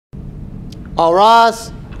All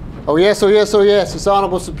rise. Oh yes, oh yes, oh yes. This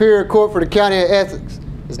Honorable Superior Court for the County of Essex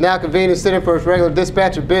is now convened and sitting for its regular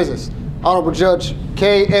dispatch of business. Honorable Judge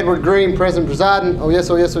K. Edward Green, present presiding. Oh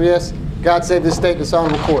yes, oh yes, oh yes. God save this state and this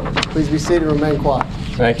honorable court. Please be seated and remain quiet.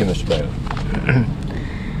 Thank you, Mr. Bailey.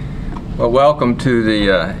 Well, welcome to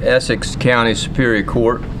the Essex County Superior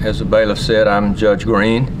Court. As the bailiff said, I'm Judge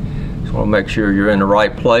Green. Just want to make sure you're in the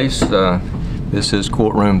right place. This is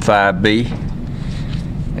courtroom 5B.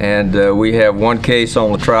 And we have one case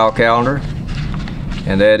on the trial calendar,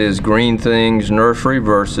 and that is Green Things Nursery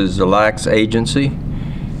versus the Lax Agency.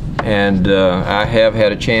 And I have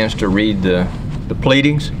had a chance to read the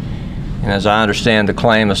pleadings. And as I understand, the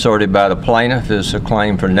claim asserted by the plaintiff is a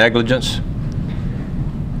claim for negligence.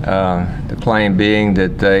 The claim being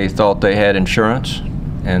that they thought they had insurance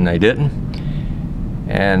and they didn't.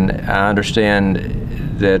 And I understand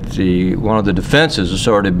that one of the defenses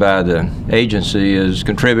asserted by the agency is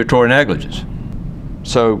contributory negligence.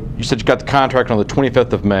 So you said you got the contract on the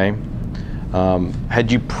 25th of May.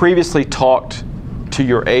 Had you previously talked to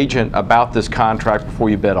your agent about this contract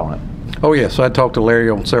before you bid on it? Oh yes, I talked to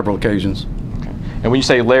Larry on several occasions. Okay. And when you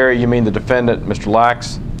say Larry, you mean the defendant, Mr.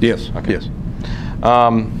 Lax? Yes, okay. Yes.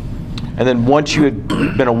 And then once you had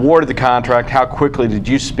been awarded the contract, how quickly did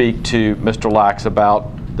you speak to Mr. Lax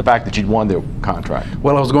about the fact that you'd won the contract?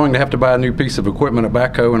 Well, I was going to have to buy a new piece of equipment, a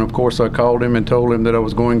backhoe, and of course I called him and told him that I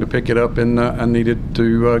was going to pick it up and I needed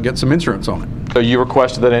to get some insurance on it. So you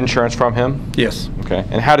requested that insurance from him? Yes. Okay.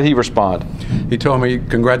 And how did he respond? He told me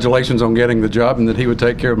congratulations on getting the job and that he would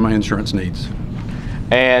take care of my insurance needs.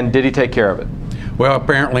 And did he take care of it? Well,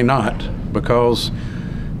 apparently not, because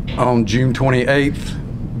on June 28th,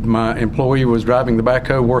 my employee was driving the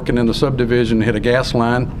backhoe working in the subdivision, hit a gas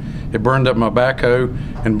line. It burned up my backhoe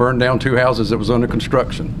and burned down 2 houses that was under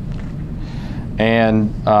construction.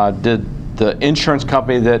 And did the insurance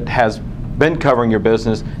company that has been covering your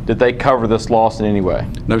business, did they cover this loss in any way?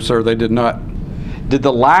 No, sir, they did not. Did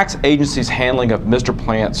the Lax Agency's handling of Mr.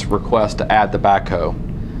 Plant's request to add the backhoe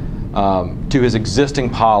to his existing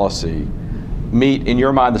policy meet, in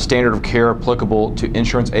your mind, the standard of care applicable to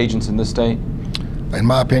insurance agents in this state? In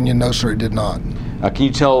my opinion, no, sir, it did not. Can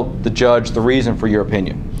you tell the judge the reason for your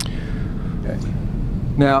opinion? Okay.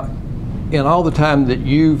 Now, in all the time that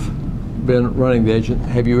you've been running the agent,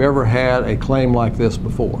 have you ever had a claim like this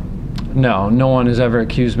before? No, no one has ever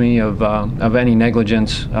accused me of any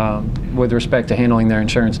negligence with respect to handling their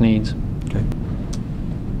insurance needs. Okay.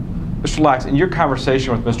 Mr. Lax, in your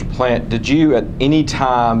conversation with Mr. Plant, did you at any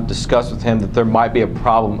time discuss with him that there might be a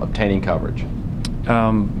problem obtaining coverage?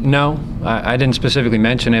 No, I didn't specifically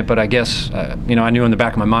mention it, but I guess you know, I knew in the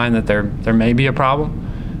back of my mind that there may be a problem.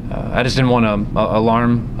 I just didn't want to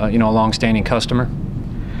alarm you know, a long-standing customer.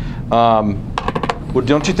 Well,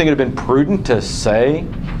 don't you think it would have been prudent to say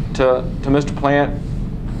to Mr. Plant,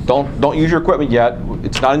 don't use your equipment yet,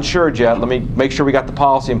 it's not insured yet, let me make sure we got the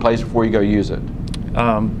policy in place before you go use it?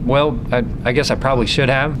 Well, I guess I probably should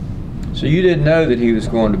have. So you didn't know that he was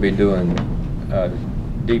going to be doing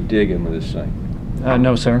deep digging with this thing?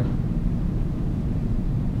 No, sir.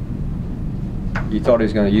 You thought he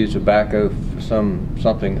was going to use the backhoe for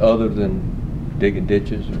something other than digging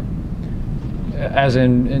ditches? Or? As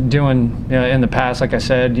in doing, you know, in the past, like I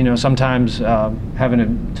said, you know, sometimes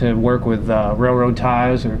having to work with railroad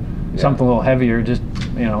ties or something a little heavier, just,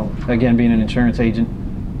 you know, again, being an insurance agent,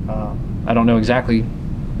 I don't know exactly,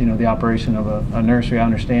 you know, the operation of a nursery. I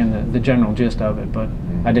understand the general gist of it, but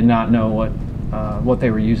I did not know what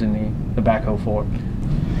they were using the backhoe for.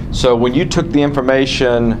 So when you took the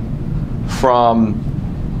information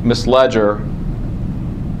from Ms. Ledger,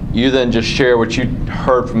 you then just share what you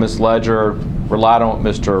heard from Ms. Ledger, relied on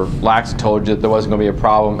what Mr. Lax told you that there wasn't going to be a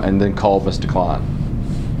problem, and then called Mr. Klein?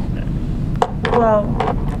 Well,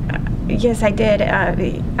 yes, I did.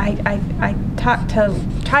 I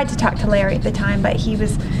tried to talk to Larry at the time, but he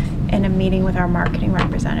was in a meeting with our marketing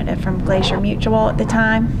representative from Glacier Mutual at the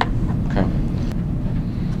time. Okay.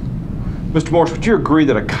 Mr. Morris, would you agree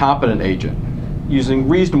that a competent agent, using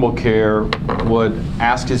reasonable care, would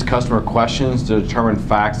ask his customer questions to determine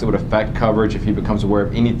facts that would affect coverage if he becomes aware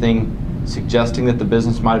of anything suggesting that the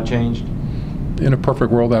business might have changed? In a perfect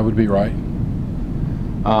world, that would be right.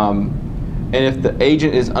 And if the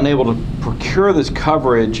agent is unable to procure this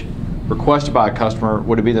coverage requested by a customer,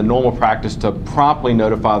 would it be the normal practice to promptly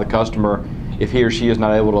notify the customer if he or she is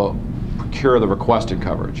not able to procure the requested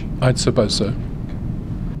coverage? I'd suppose so.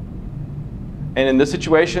 And in this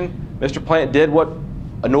situation, Mr. Plant did what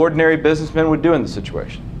an ordinary businessman would do in this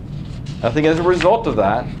situation. I think as a result of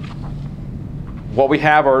that, what we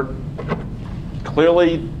have are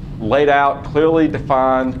clearly laid out, clearly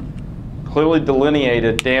defined, clearly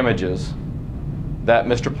delineated damages that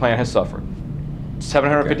Mr. Plant has suffered.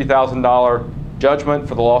 $750,000 judgment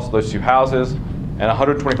for the loss of those 2 houses and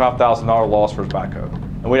 $125,000 loss for his backhoe.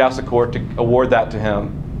 And we'd ask the court to award that to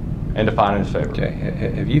him and to find in his favor. Okay.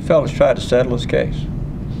 Have you fellas tried to settle this case?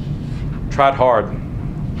 Tried hard.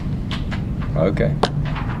 Okay.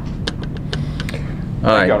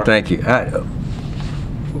 All right, Honor. thank you.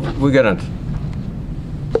 We're going to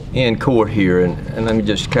end court here, and let me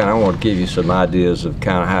just I want to give you some ideas of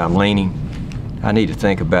kind of how I'm leaning. I need to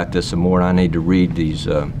think about this some more, and I need to read these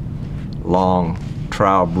long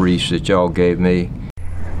trial briefs that y'all gave me.